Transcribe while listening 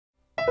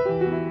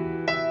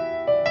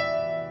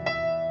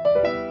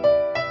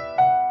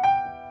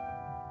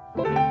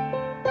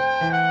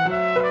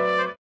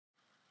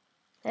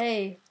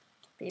Hey,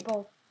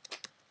 people.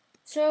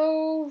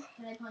 So,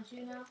 Can I punch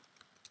you now?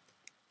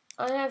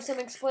 I have some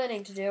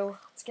explaining to do.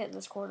 Let's get in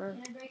this corner.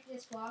 Can I break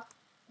this block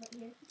right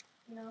here?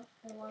 You know,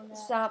 the one that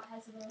Stop.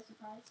 has a little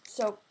surprise.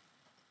 So,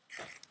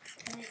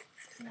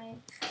 Can I?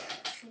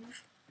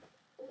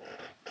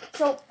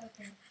 so,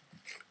 Okay.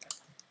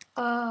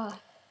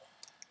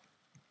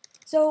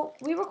 So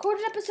we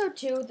recorded episode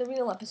 2, the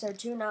real episode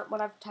 2, not what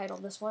I've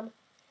titled this one.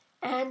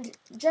 And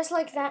just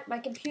like that, my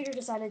computer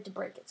decided to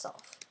break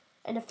itself.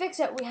 And to fix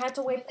it, we had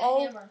to wipe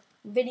all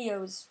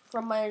videos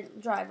from my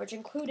drive, which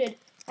included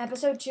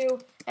episode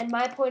 2 and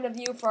my point of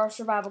view for our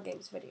survival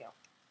games video.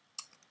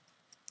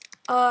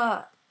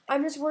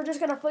 We're just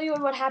gonna fill you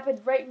in what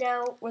happened right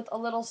now with a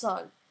little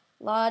song.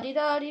 La di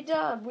da di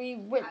da. We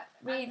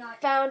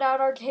found out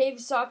our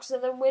cave sucks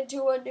and then went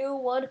to a new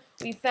one.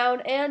 We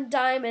found an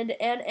diamond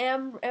and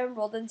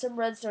emerald and some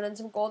redstone and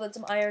some gold and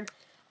some iron.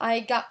 I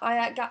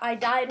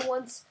died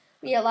once.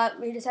 We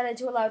decided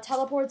to allow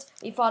teleports.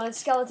 We fought a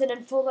skeleton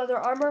in full leather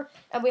armor,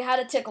 and we had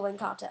a tickling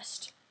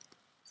contest.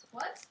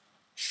 What?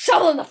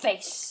 Shovel in the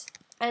face!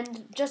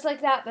 And just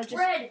like that,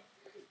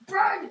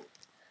 Bread!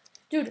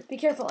 Dude, be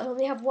careful. I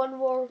only have one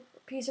more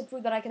piece of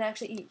food that I can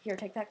actually eat. Here,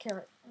 take that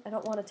carrot. I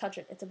don't want to touch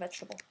it. It's a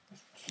vegetable.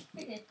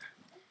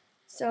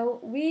 So,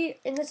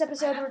 in this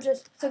episode,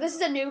 so this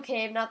is a new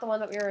cave, not the one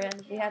that we were in.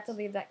 We had to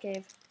leave that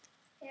cave.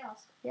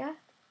 Chaos. Yeah?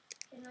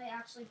 Can I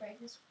actually break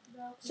this,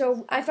 though?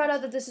 So, I found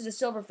out that this is a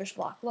silverfish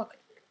block. Look.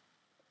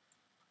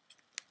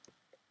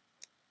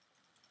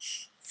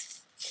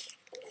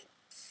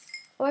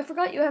 Oh, I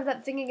forgot you have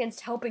that thing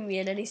against helping me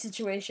in any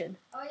situation.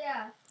 Oh,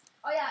 yeah.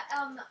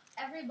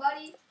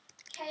 Everybody,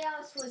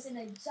 Chaos was in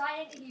a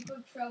giant heap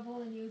of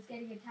trouble, and he was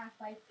getting attacked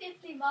by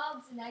 50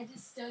 mobs, and I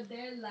just stood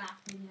there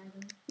laughing at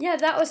him. Yeah,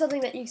 that was something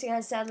that you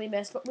guys sadly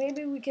missed, but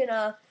maybe we can,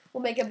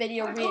 we'll make a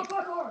video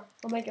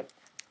We'll make a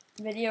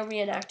video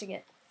reenacting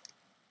it.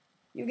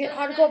 You get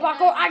hardcore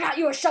parkour, I got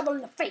you a shovel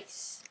in the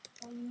face!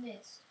 Oh, you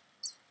missed.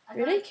 I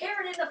Really? got a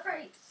carrot in the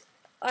face!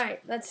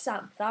 Alright, let's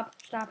stop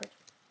it.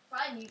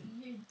 Fine,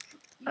 you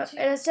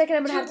in a second,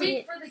 I'm gonna have to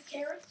eat for the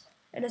carrot?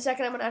 In a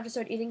second, I'm gonna have to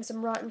start eating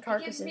some rotten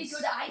carcasses. It gives me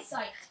good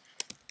eyesight.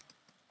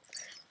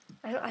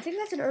 I think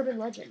that's an urban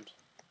legend.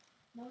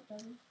 No, it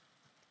doesn't.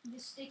 You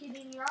just stick it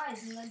in your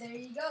eyes, and then there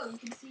you go. You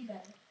can see better.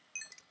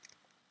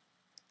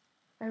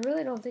 I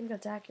really don't think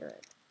that's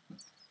accurate.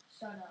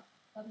 Shut up.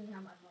 Let me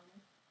have my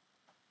moment.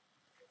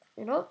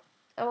 You know,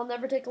 I will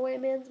never take away a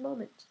man's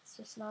moment. It's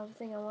just not a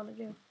thing I want to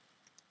do.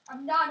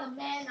 I'm not a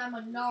man. I'm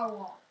a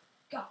narwhal.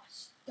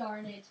 Gosh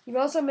darn it. You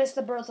also missed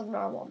the birth of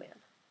Narwhal Man.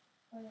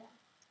 Oh, yeah.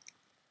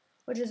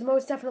 Which is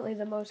most definitely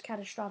the most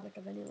catastrophic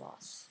of any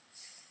loss.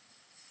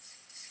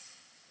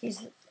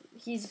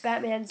 He's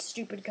Batman's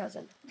stupid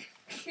cousin.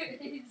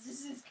 It's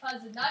just his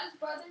cousin. Not his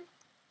brother,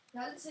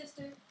 not his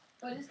sister,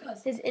 but his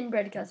cousin. His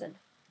inbred cousin.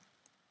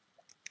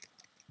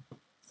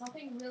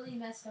 Something really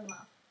messed him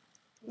up.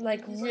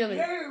 Like, he's really?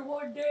 Like, hey,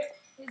 one day.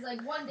 He's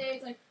like, one day,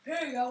 it's like,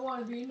 hey, I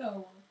want to be a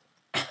narwhal.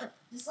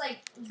 Just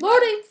like...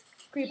 Loading!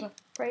 Creeper.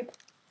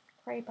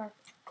 Creeper.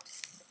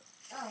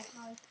 Oh,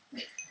 hi.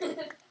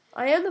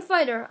 I am the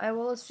fighter. I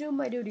will assume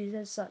my duties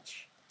as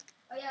such.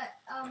 Oh, yeah,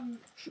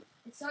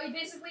 so he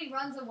basically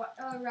runs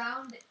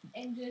around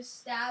and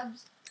just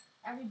stabs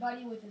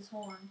everybody with his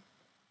horn.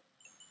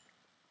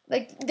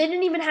 Like, they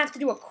didn't even have to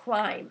do a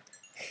crime.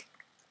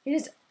 He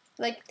just,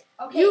 like,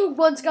 okay, you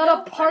once got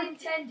no a part... pun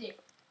intended,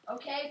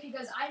 okay?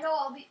 Because I know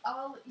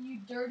all you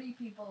dirty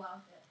people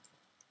out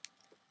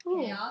there.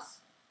 Ooh. Chaos.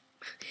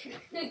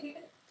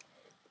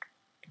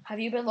 Have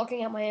you been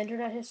looking at my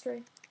internet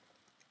history?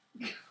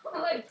 Oh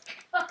my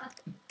god.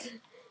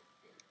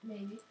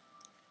 Maybe.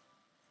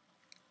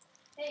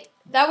 Hey.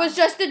 That was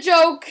just a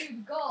joke!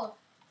 Dude, gold.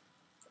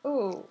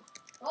 Ooh.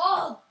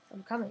 Gold!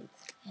 I'm coming.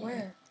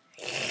 Where?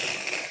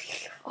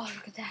 Oh,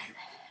 look at that.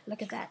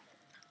 Look at that.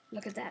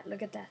 Look at that.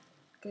 Look at that.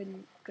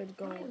 Good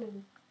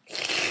gold.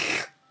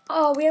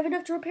 Oh, we have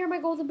enough to repair my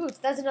golden boots.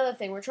 That's another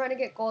thing. We're trying to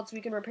get gold so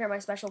we can repair my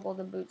special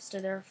golden boots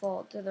to their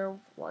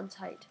one's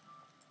height.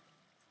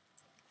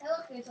 Hey,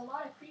 look, there's a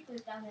lot of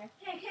creepers down there.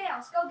 Hey,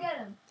 Chaos, go get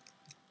them.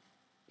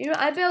 You know,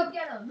 Go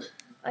get them.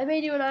 I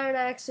made you an iron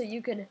axe so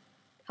you can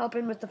help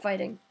in with the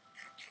fighting.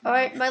 All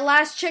right, my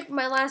last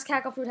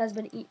cackle fruit has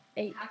been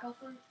ate. Cackle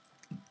fruit?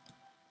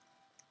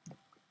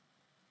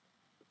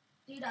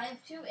 Dude, I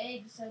have 2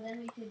 eggs, so then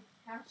we could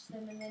hatch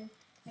them and then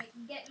I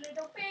can get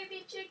little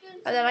baby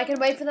chickens. And then I can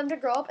wait for them to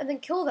grow up and then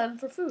kill them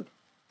for food.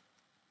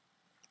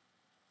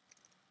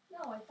 No,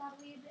 I thought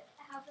we'd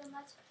have them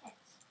as pets.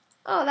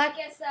 Oh, I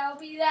guess that'll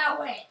be that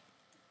way.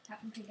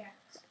 Captain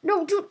Pickaxe.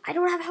 No, dude, I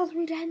don't have health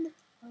regen.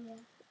 Oh, yeah.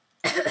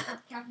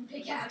 Captain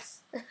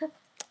Pickaxe.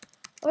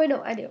 Oh, wait,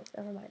 no, I do.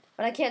 Never mind.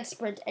 But I can't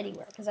sprint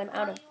anywhere because I'm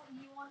out of...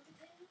 You want to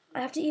do?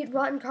 I have to eat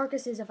rotten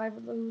carcasses if I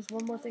lose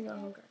one more thing on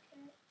hunger.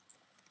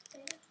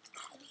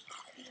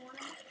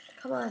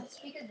 Come on.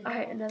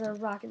 Alright, another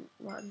rotten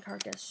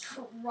carcass.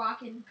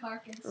 Rockin'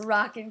 carcass.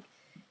 Rockin'.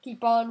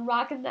 Keep on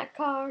rocking that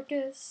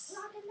carcass.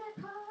 Rocking that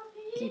car.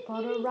 Keep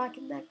on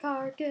rocking that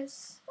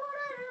carcass.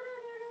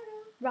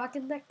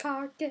 Rocking that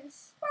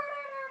carcass.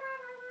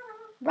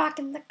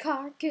 Rocking the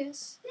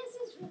carcass. This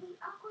is really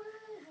awkward.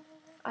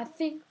 I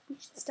think we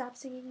should stop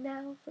singing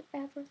now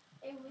forever.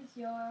 It was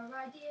your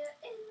idea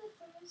in the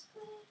first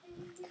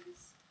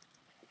place.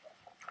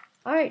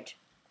 Alright,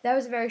 that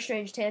was a very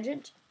strange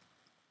tangent.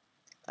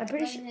 I'm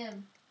pretty blame sure.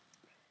 him.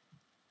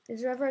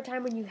 Is there ever a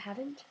time when you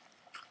haven't?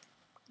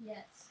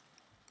 Yes.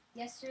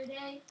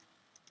 Yesterday,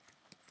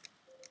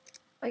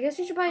 I guess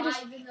we should probably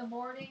just. 5 in the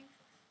morning.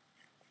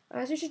 I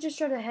guess we should just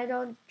try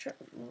to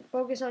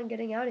focus on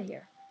getting out of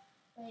here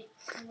Wait,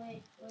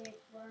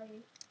 where are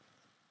you?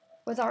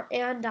 with our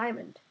Ann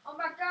Diamond. Oh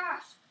my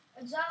gosh!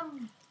 A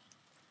zombie!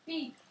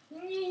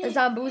 A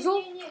Zamboozle?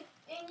 Okay,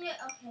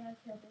 I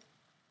killed it.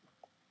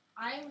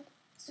 I'm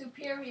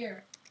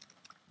superior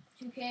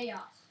to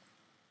chaos.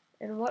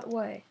 In what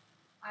way?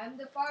 I'm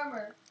the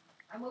farmer.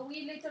 I'm a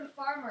wee little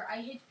farmer. I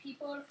hit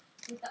people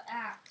with the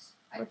axe.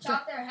 I What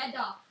chop their head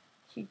off.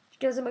 He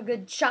gives them a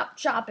good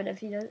chopping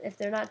if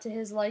they're not to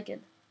his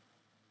liking.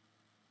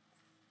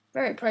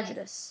 Very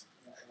prejudiced.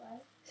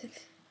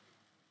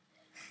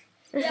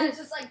 Yeah, it's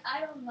just like,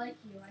 I don't like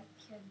you. I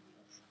kill you.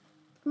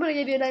 I'm gonna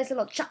give you a nice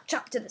little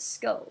chop to the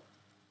skull.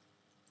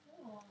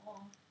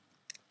 Aww.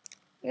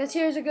 I guess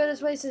here's as good a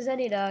place as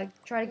any to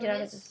try to get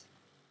out of this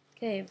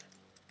cave.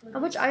 How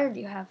much iron do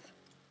you have?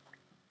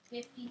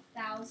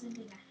 50,000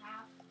 and a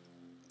half.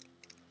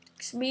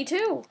 Me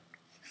too.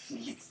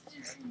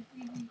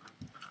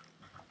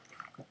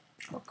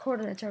 What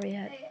coordinates are we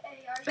at? Hey,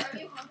 are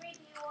you hungry?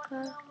 Do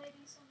you want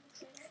maybe some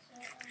potatoes?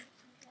 Or,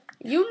 some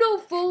You know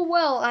full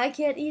well I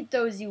can't eat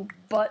those, you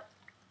butt.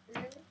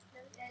 Really?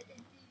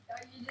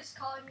 Are you just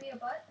calling me a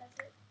butt? That's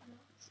it? No?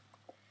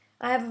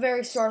 I have a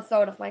very sore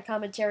throat if my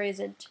commentary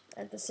isn't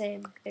at the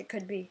same it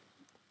could be.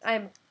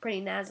 I'm pretty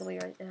nasally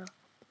right now.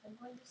 I'm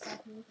going to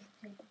stop you with a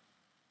potato.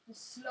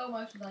 Just slow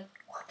motion, like.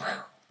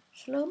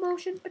 Slow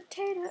motion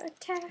potato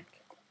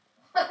attack.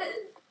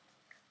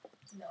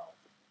 No.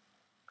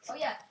 Oh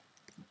yeah.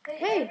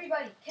 Hey,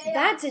 everybody, chaos.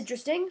 That's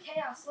interesting.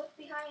 Chaos, look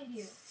behind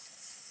you.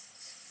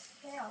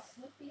 Chaos,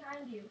 look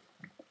behind you.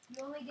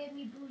 You only gave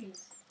me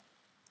booties.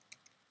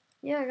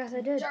 Yeah, I guess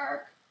I did.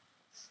 Jerk.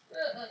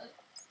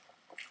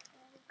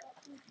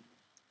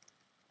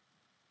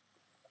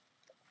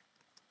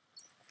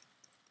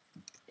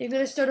 You're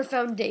gonna start a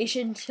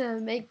foundation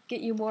to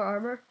get you more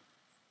armor?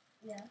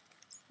 Yeah.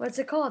 What's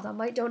it called? I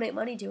might donate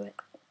money to it.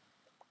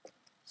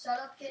 Shut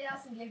up,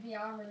 Chaos, and give me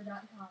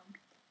armor.com.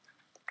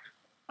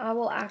 I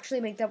will actually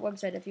make that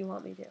website if you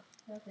want me to.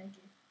 No, thank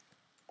you.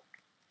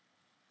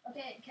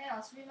 Okay,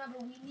 Chaos, remember,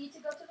 we need to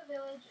go to the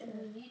village, and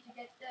we need to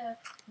get the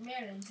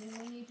melons, and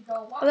we need to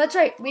go walk. Oh, that's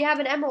right. We have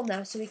an emerald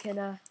now, so we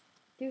can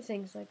do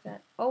things like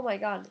that. Oh my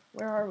god,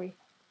 where are we?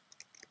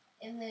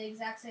 In the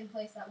exact same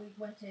place that we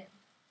went in.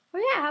 Oh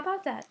yeah, how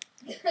about that?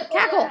 Oh,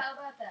 Cackle! yeah, how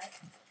about that?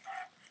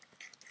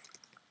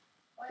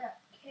 Oh yeah,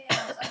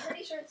 Chaos, I'm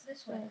pretty sure it's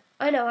this way.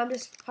 I know, I'm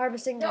just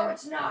harvesting. No,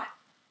 it's not!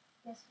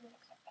 Yes, it is.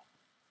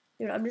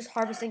 Dude, I'm just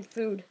harvesting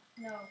food.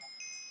 No.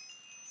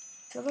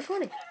 Level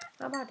 20.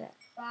 How about that?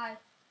 Bye.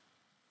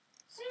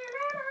 See you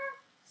later,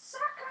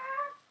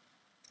 sucker!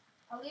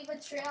 I'll leave a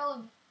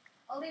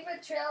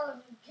trail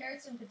of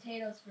carrots and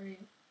potatoes for you.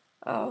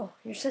 Oh,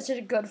 you're such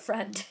a good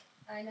friend.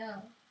 I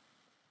know.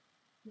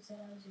 You said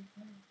I was your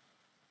friend.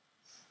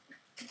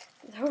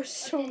 That was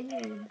so Okay.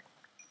 mean.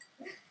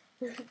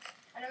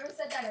 I never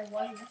said that I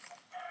wasn't.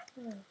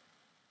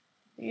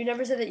 You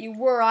never said that you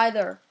were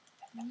either.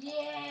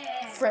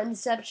 Yeah!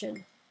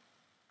 Friendception.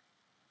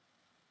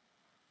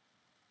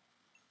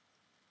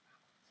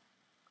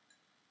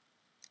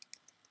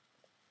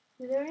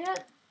 You there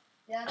yet?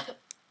 Yeah.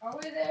 Are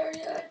we there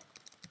yet?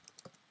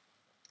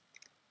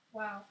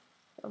 Wow.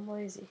 I'm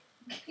lazy.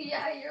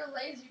 Yeah, you're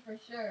lazy for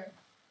sure.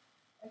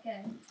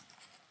 Okay.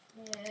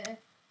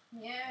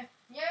 Yeah,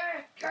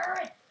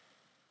 carrot!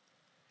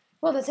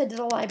 Well, let's head to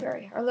the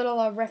library. Our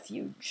little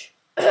refuge.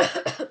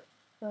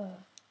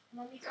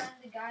 Let me find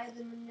the guy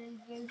that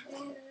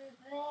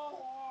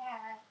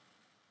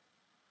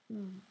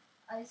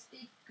I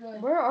speak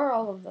good. Where are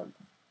all of them?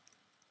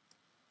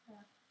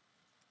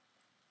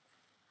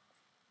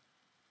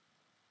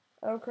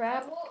 Oh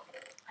crap.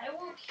 I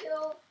will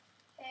kill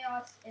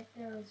Chaos if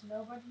there is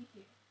nobody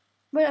here.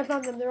 Wait, I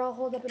found them. They're all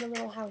holed up in a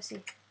little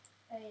housey.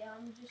 Hey,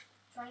 I'm just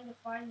trying to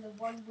find the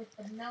one with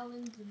the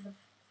melons and the...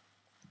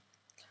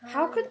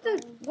 How could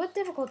what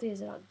difficulty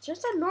is it on?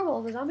 Just on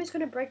normal. The zombie's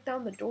gonna break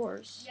down the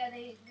doors. Yeah,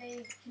 they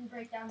can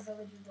break down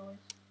villager doors.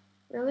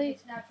 Really? If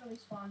it's naturally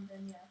spawned,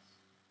 then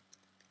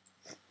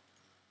yes.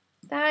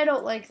 I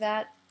don't like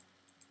that.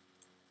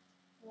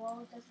 Well,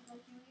 it doesn't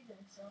like you either,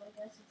 so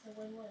I guess it's a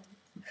win-win.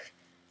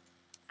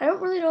 I don't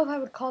really know if I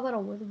would call that a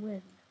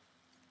win-win.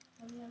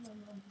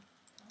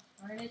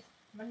 Darn it.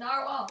 I'm a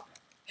narwhal.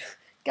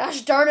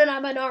 Gosh darn it,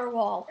 I'm a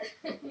narwhal.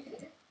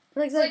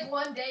 It's like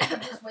one day you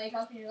just wake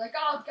up and you're like,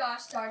 oh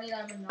gosh darn it,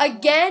 I'm a narwhal.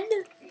 Again?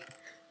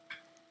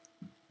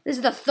 This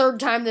is the third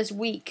time this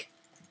week.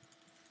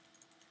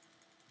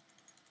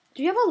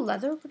 Do you have a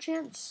leather,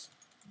 perchance?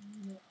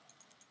 No.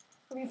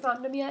 Have you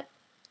found them yet?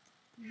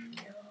 No.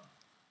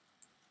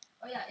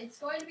 Oh yeah, it's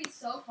going to be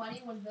so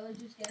funny when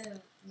villagers get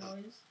a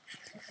noise,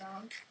 a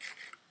sound.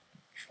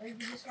 They're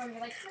just going to be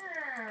like.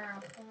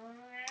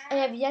 I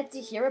have yet to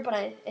hear it, but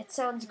it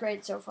sounds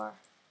great so far.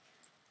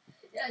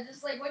 Yeah,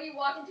 just like when you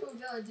walk into a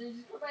village, they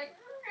just go like.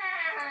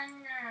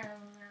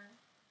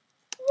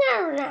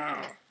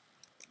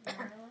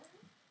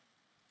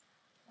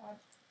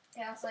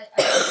 Yeah, it's like.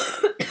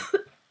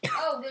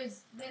 Oh,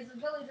 there's a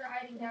villager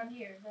hiding down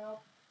here. No.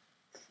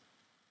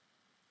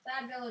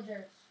 Sad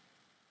villagers.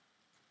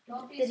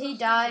 Don't be Did so he stupid.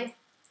 die?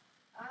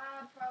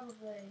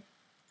 Probably.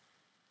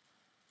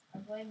 I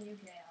blame you,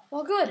 Chaos.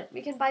 Well, good.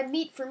 We can buy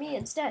meat for me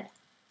instead.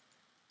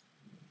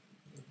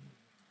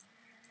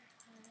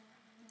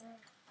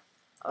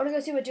 I want to go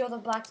see what deal the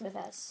blacksmith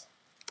has.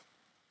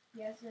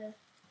 He has a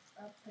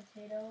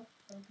potato.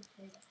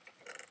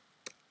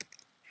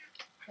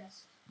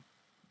 Best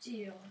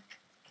deal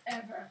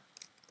ever.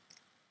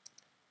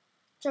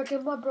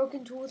 Chucking my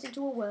broken tools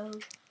into a well.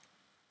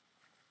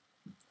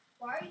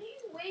 Why do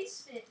you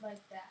waste it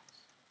like that?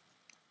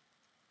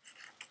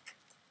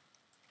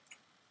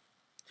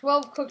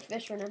 12 cooked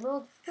fish for an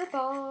emerald. Rip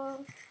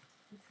off.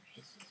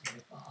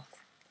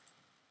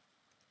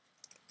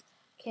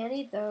 Can't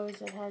eat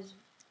those. It has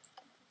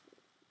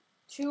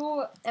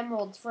 2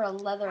 emeralds for a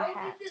leather How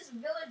hat. did this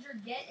villager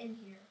get in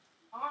here?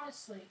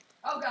 Honestly.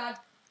 Oh god.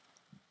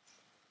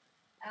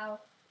 Ow.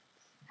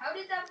 How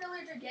did that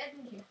villager get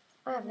in here?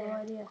 I have no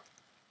idea.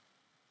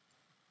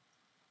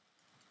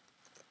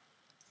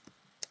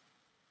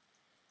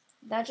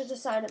 That's just a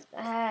sign of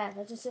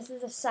this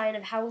is a sign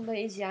of how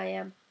lazy I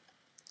am.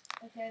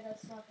 Okay,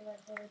 that's not the right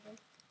villager.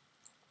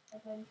 I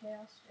blame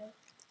Chaos. Yeah.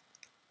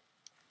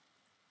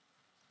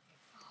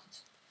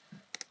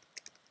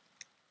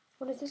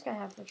 What does this guy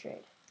have for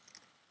trade?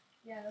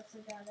 Yeah, that's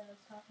the guy that I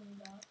was talking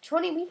about.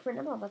 20 meat for an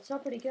emerald. That's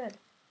not pretty good.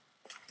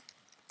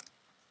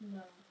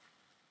 No.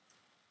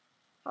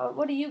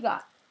 What do you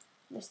got?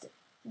 Missed it.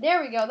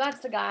 There we go. That's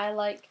the guy I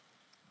like.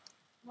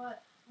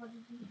 What? What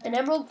did he have? An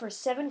emerald for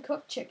 7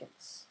 cooked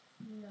chickens.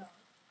 No.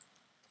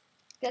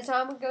 Guess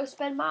how I'm gonna go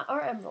spend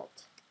our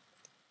emerald.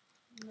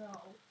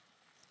 No.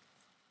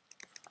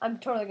 I'm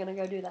totally gonna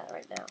go do that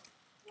right now.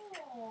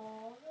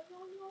 Oh,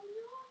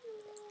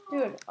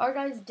 Dude, our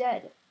guy's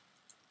dead.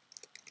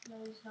 No,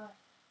 he's not.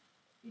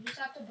 You just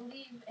have to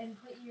believe and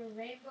put your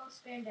rainbow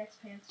spandex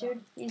pants on.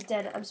 Dude, he's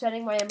dead. I'm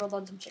spending my emerald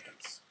on some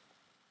chickens.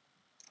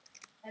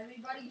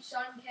 Everybody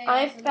shun Chaos.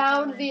 I in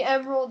found the the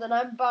comments. emerald and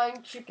I'm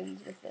buying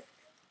chickens with it.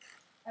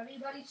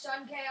 Everybody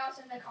shun Chaos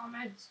in the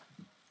comments.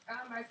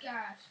 Oh my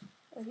gosh.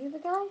 Are you the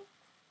guy?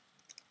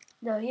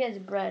 No, he has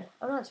bread.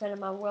 I'm not spending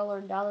my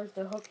well-earned dollars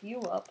to hook you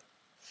up.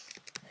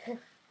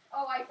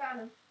 Oh, I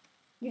found him.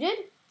 You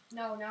did?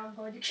 No, now I'm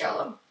going to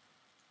kill him.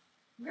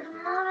 I'm going to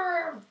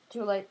murder him.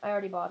 Too late. I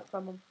already bought it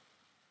from him.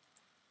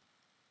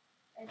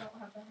 I don't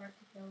have the heart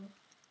to kill him.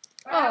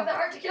 But I have the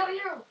heart to kill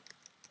you.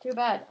 Too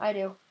bad. I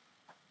do.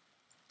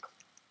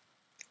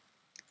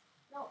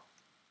 No.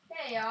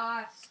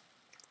 Chaos.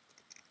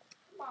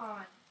 Come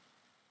on.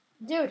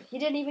 Dude, he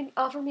didn't even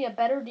offer me a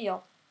better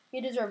deal. He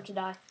deserved to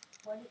die.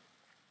 What?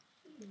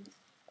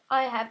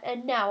 I have,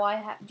 and now I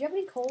have. Do you have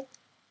any coal?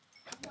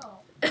 No.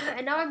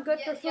 And now I'm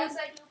good for food. Yes,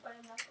 I do, but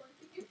I'm not going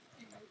to give it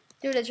to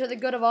you. Dude, it's for the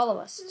good of all of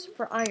us. It's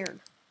for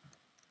iron.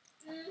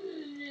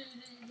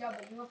 Yeah,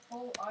 but you have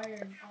full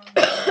iron on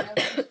the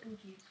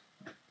spookies.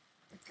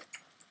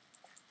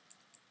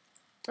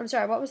 I'm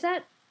sorry, what was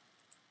that?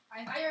 I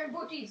have iron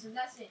booties, and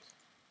that's it.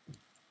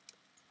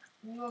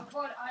 You have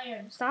full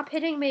iron. Stop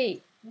hitting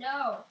me.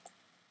 No.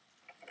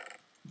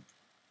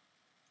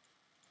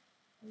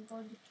 I'm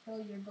going to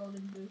kill your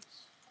golden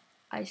boots.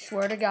 I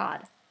swear to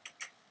God.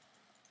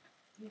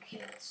 You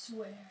can't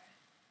swear.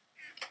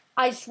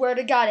 I swear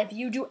to God, if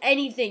you do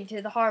anything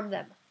to harm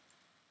them.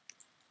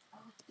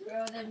 I'll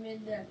throw them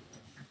in the...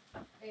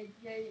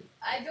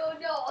 I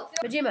don't know. I'll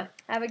throw... Mageema,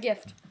 have a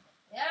gift.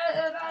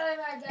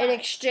 Yeah, In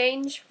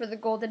exchange for the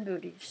golden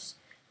booties.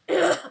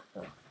 They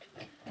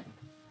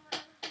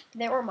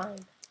were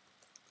mine.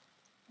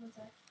 What's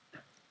that?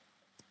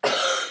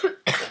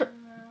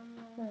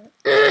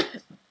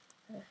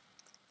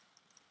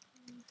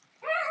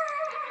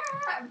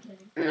 I'm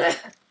kidding.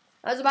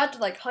 I was about to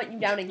like hunt you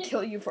down and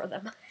kill you for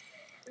them.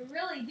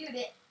 Really, dude,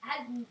 it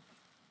has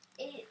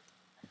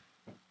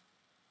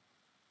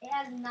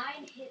 9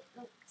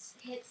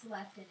 hits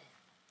left in it.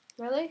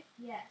 Really?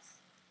 Yes.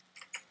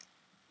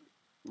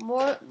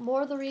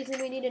 More the reason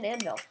we need an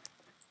anvil.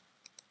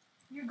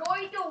 You're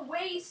going to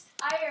waste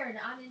iron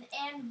on an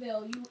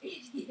anvil, you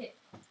idiot.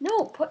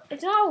 No,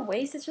 it's not a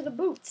waste. It's for the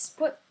boots.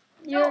 Put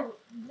your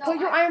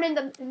iron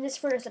in this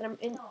furnace, and I'm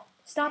in. No,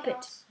 Stop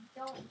it.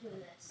 Don't do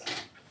this.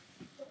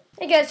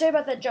 Hey guys, sorry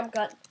about that jump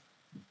cut.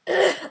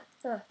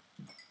 Could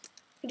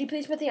you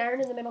please put the iron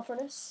in the middle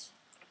furnace?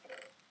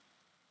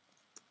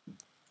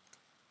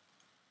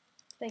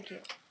 Thank you.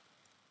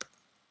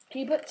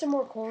 Can you put some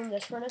more coal in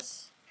this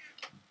furnace?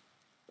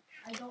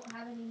 I don't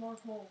have any more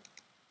coal.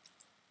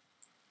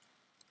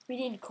 We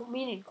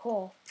need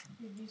coal.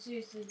 Did you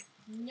seriously?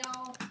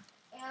 No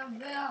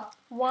anvil.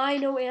 Why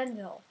no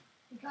anvil?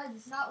 Because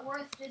it's not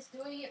worth just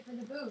doing it for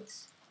the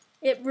boots.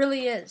 It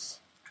really is.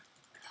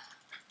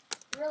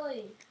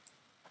 Really.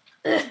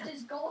 It's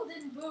just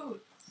golden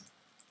boots.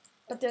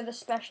 But they're the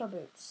special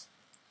boots.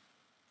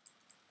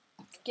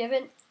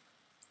 Given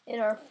in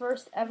our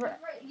first ever...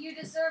 You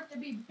deserve to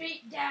be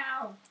beat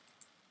down.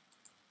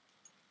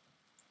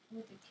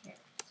 With a carrot.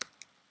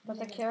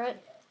 With a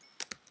carrot?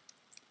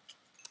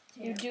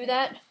 You do Potato.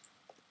 that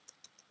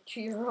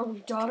to your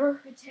own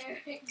daughter?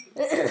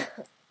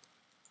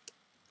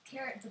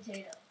 Carrot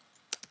potato.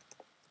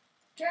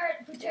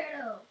 Carrot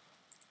potato.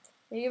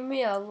 You give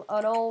me an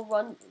old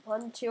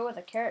 1-2 with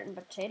a carrot and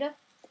potato?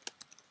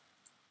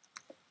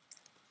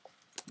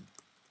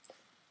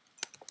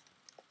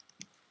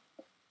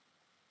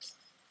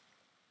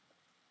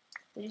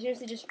 Did you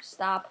seriously just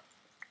stop?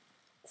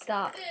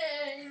 Stop.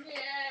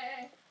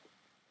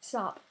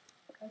 Stop.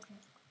 Okay.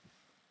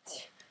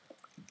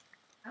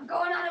 I'm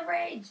going on a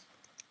rage.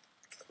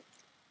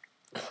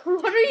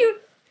 What are you?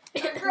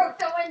 I broke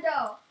the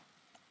window.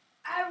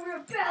 I'm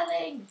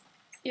rebelling.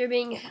 You're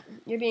being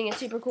a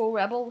super cool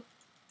rebel.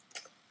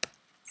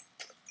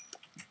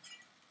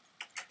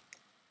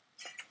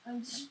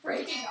 I'm just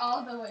breaking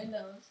all the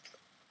windows.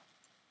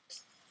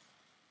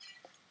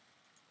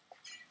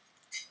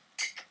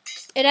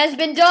 It has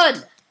been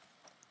done.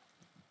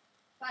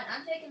 Fine,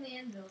 I'm taking the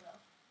anvil though.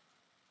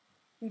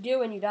 You do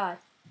when you die.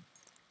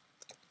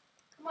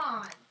 Come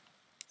on.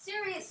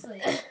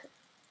 Seriously.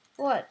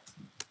 What?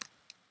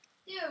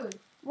 Dude.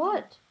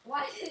 What?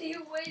 Why did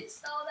you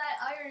waste all that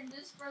iron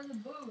just for the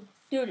boots?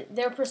 Dude,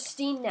 they're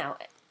pristine now.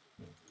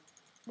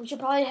 We should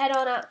probably head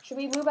on out. Should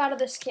we move out of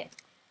this camp?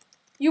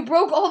 You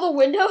broke all the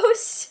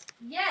windows?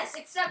 Yes,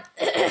 except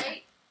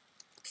wait.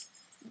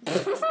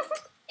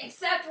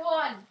 Except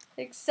one.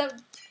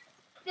 Except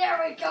There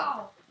we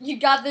go. you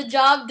got the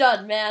job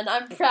done, man.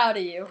 I'm proud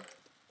of you.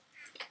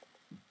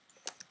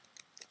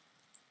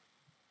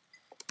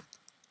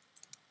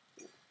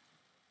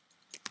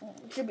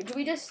 Do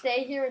we just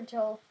stay here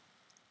until...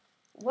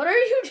 What are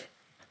you...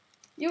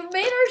 You've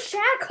made our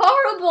shack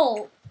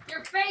horrible.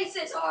 Your face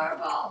is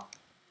horrible.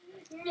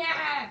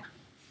 Nah.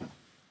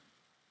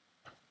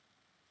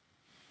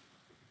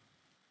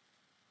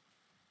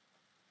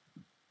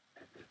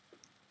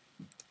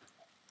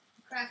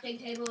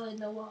 Crafting table in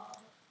the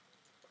wall.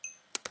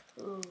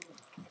 Ooh,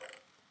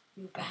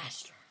 you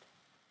bastard.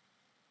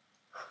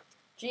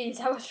 Jeez,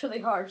 that was really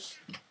harsh.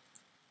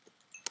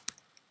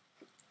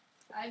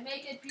 I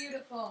make it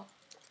beautiful.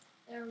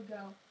 There we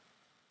go.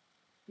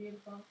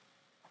 Beautiful.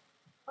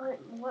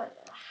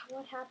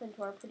 What happened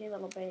to our pretty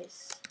little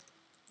base?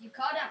 You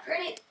called that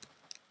pretty?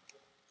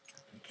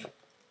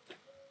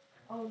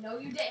 Oh, no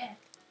you didn't.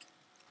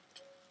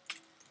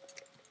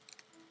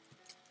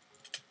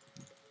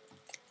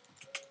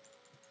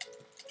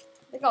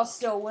 I think I'll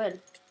still win.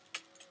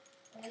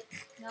 Wait,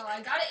 no,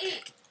 I gotta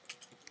eat.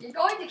 You're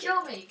going to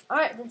kill me.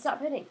 Alright, then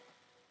stop hitting.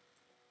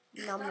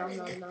 Nom nom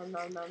nom nom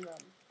nom nom nom.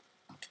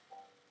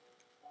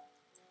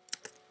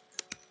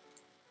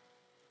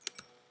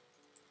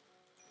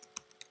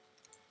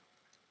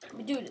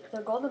 Dude,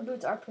 the golden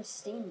boots are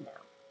pristine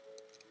now.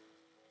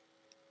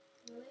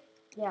 Really?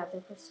 Yeah,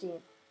 they're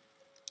pristine.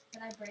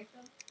 Can I break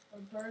them? Or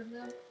burn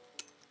them?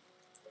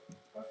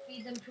 Or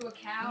feed them to a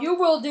cow? You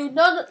will do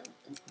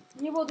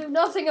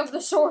nothing of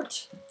the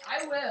sort.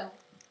 I will.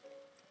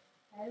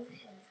 I will.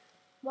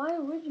 Why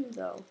would you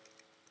though?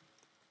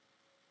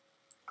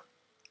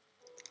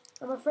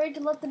 I'm afraid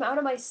to let them out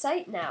of my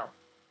sight now.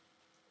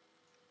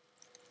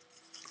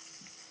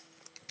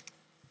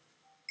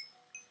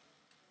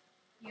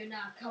 You're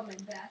not coming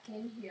back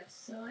in here,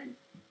 son.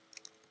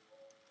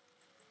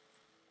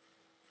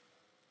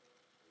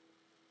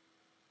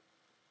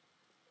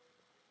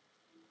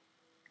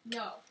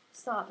 No.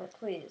 Stop it,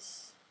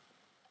 please.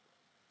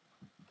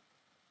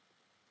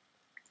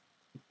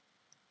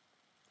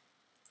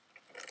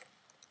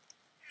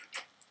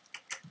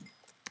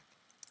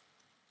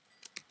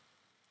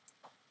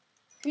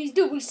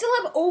 Dude, we still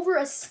have over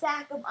a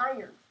stack of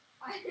iron.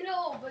 I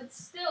know, but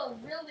still,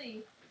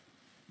 really.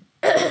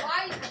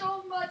 Why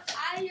so much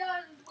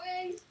iron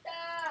waste?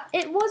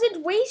 It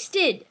wasn't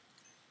wasted.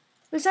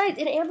 Besides,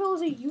 an anvil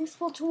is a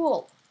useful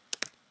tool.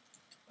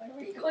 When are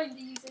we going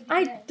to use it again?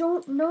 I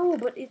don't know,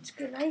 but it's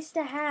nice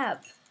to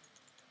have.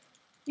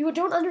 You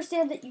don't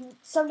understand that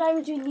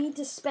sometimes you need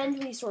to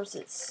spend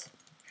resources.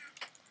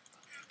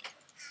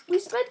 We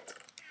spent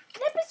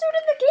an episode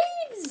in the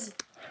caves.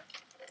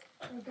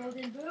 The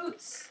golden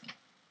boots.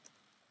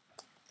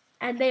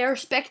 And they are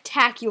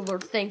spectacular,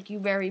 thank you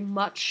very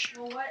much.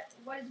 Well,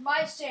 what is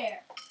my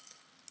share?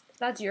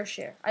 That's your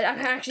share. I'm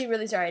actually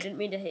really sorry. I didn't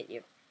mean to hit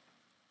you.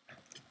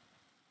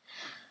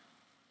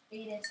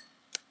 Eat it.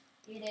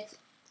 Eat it.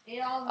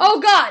 Eat all of it.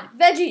 Oh God,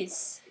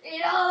 veggies.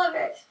 Eat all of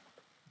it.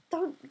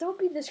 Don't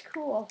be this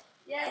cruel.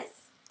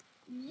 Yes.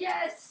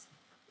 Yes.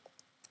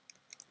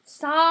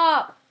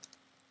 Stop.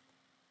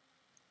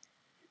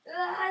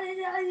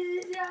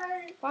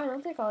 Fine,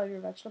 I'll take all of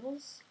your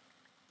vegetables.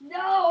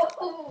 No.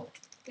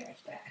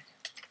 There's that.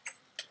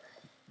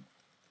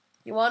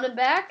 You want him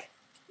back?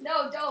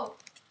 No, don't.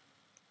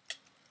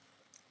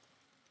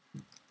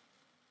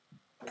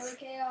 Really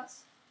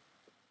chaos.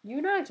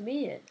 You knocked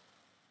me in.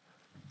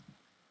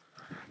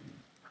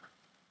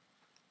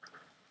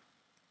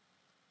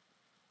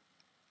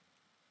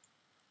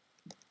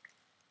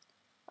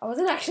 I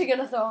wasn't actually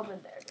gonna throw him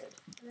in there, dude.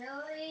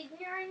 Really?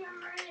 You're in your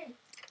ring.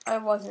 I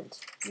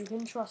wasn't. You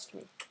can trust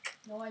me.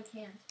 No, I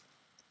can't.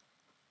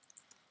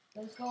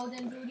 Those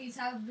golden booties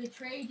have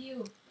betrayed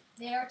you.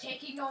 They are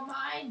taking your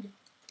mind.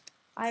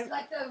 It's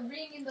like the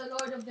ring in the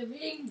Lord of the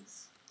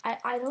Rings.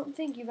 I don't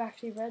think you've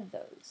actually read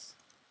those.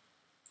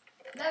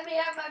 Let me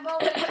have my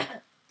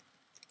moment.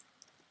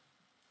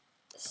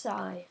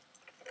 Sigh.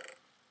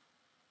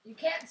 You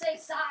can't say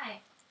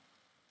sigh.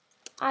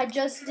 I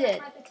just did.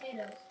 My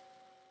potatoes.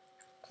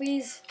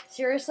 Please,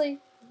 seriously,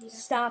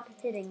 stop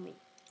hitting me.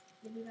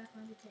 Give me back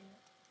my potatoes.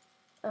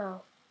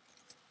 Oh.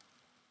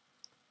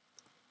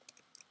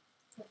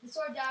 Put the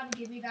sword down and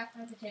give me back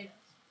my potatoes.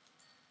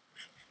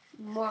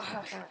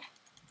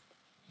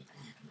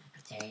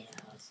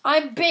 Potatoes.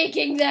 I'm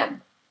baking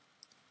them!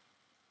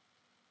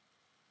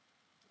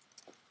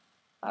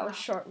 That was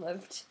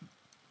short-lived.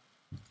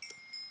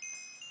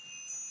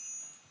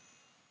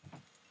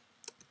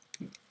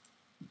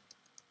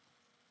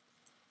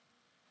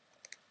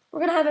 We're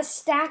gonna have a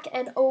stack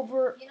and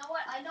over... You know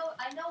what? I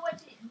know what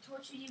to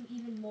torture you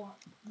even more.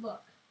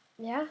 Look.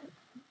 Yeah?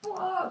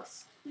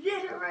 Books!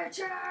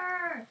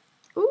 Literature!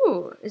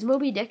 Ooh, is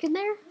Moby Dick in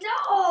there?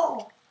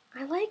 No!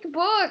 I like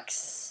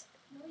books.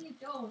 No, you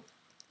don't.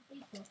 I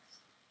hate books.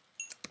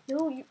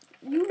 No, you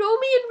know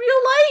me in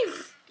real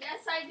life.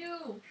 Yes, I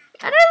do.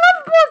 And I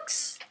love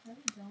books. No,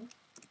 you don't.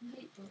 You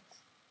hate books.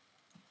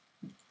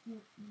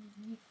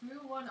 You threw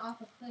one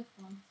off a cliff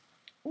once.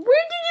 Where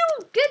did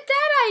you get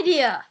that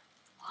idea?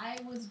 I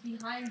was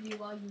behind you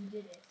while you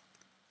did it.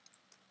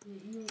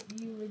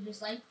 You were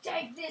just like,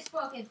 take this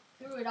book, and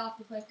threw it off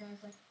the cliff, and I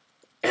was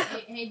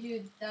like, hey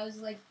dude, that was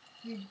like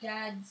your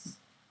dad's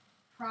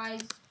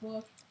prized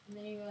book, and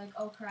then you were like,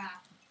 oh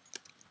crap.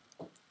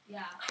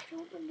 Yeah. I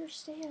don't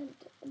understand.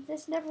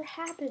 This never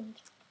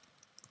happened.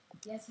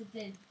 Yes, it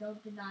did.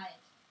 Don't deny it.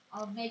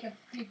 I'll make a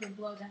creeper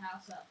blow the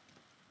house up.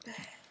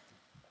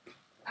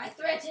 I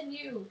threaten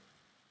you.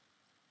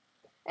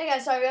 Hey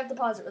guys, sorry, we have to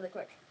pause it really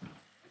quick.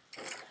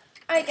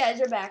 Alright guys,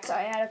 we're back.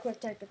 Sorry, I had a quick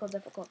technical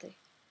difficulty.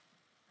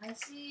 I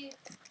see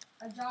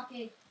a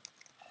jockey.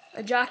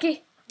 A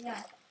jockey?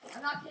 Yeah.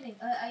 I'm not kidding.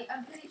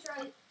 I'm pretty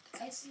sure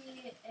I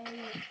see a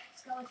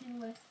skeleton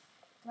with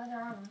leather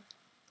armor.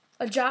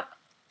 A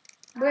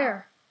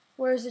Where?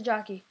 Where's the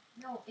jockey?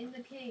 No, in the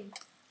cave.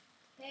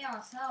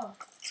 Chaos, help.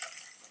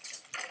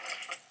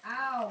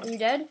 Ow. Are you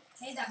dead?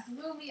 Hey, that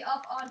blew me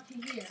up onto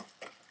here.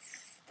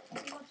 I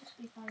think I'll just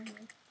be fine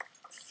here.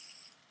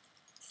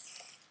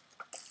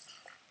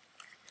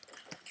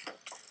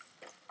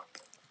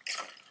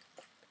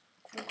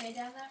 You okay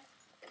down there?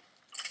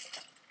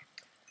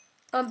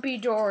 Humpy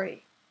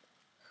Dory.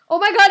 Oh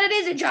my god, it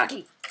is a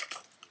jockey!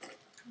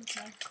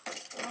 Okay.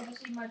 I'll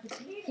just eat my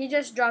potato. He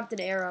just dropped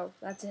an arrow.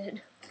 That's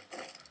it.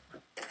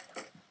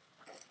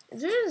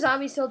 Is there a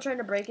zombie still trying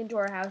to break into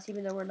our house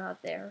even though we're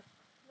not there?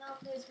 No,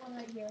 there's one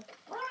right here.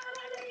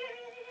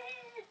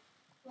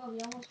 Well, we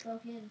almost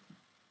broke in.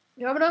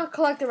 You know, I'm gonna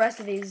collect the rest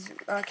of these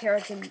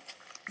carrots and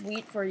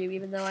wheat for you,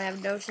 even though I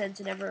have no sense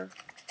in ever,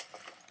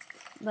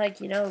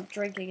 like, you know,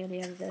 drinking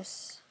any of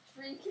this.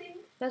 Drinking?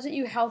 That's what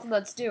you health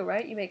nuts do,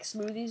 right? You make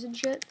smoothies and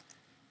shit?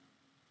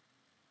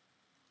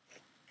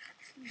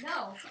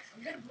 No,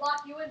 I'm gonna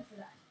block you in for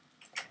that.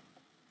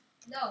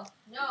 No,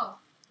 no,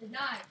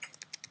 deny.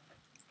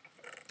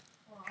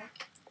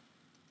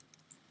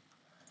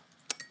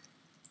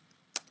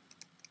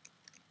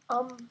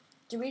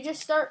 Do we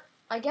just start?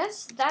 I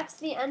guess that's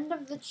the end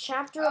of the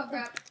chapter of the...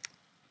 Crap.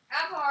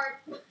 Have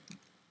heart.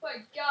 My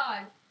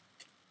god.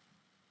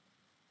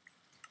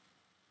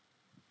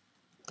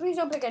 Please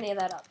don't pick any of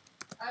that up.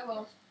 I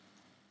won't.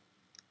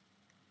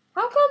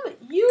 How come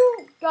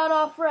you got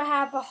off for a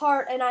half a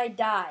heart and I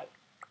die?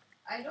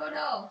 I don't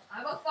know.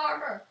 I'm a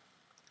farmer.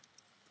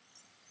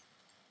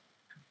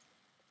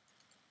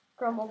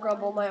 Grumble,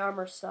 grumble, my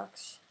armor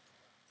sucks.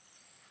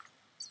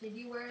 Did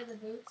you wear the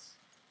boots?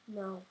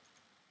 No.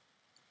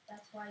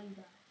 That's why you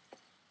died.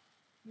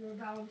 You were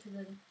bound to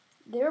them.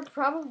 They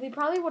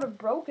probably would have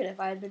broken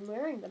if I had been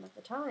wearing them at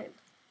the time.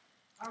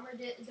 Armor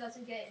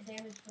doesn't get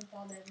damaged from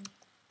fall damage.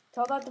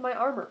 Tell that to my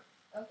armor.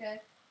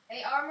 Okay.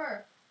 Hey,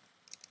 armor.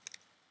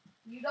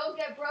 You don't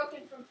get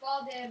broken from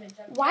fall damage.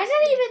 Why did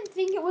I even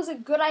think it was a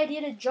good idea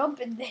to jump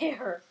in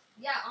there?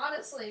 Yeah,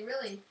 honestly,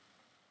 really.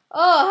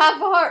 Oh, half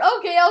a heart.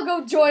 Okay, I'll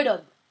go join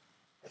them.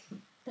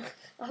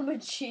 I'm a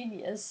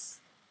genius.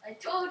 I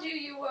told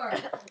you were.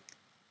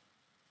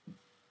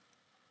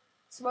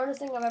 Smartest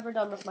thing I've ever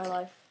done with my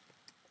life.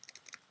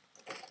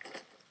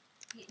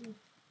 Eating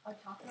a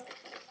taco?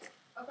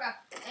 Oh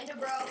crap. Ender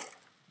bro.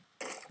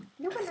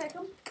 You can make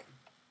them.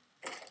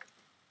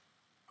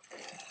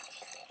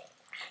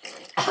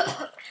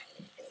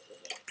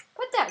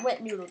 Put that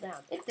wet noodle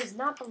down. It does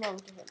not belong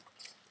to him.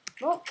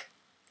 Well,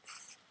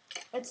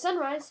 it's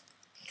sunrise.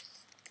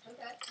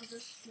 Okay, I'll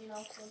just,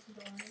 close the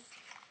door.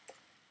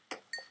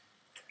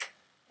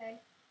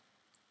 Okay.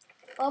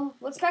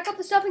 Let's pack up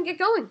the stuff and get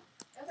going.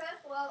 Okay,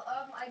 well,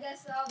 I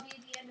guess that'll be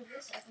the end of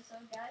this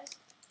episode, guys.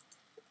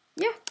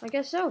 Yeah, I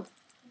guess so.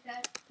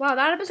 Okay. Wow,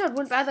 that episode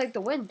went by like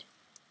the wind.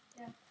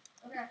 Yeah.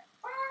 Okay.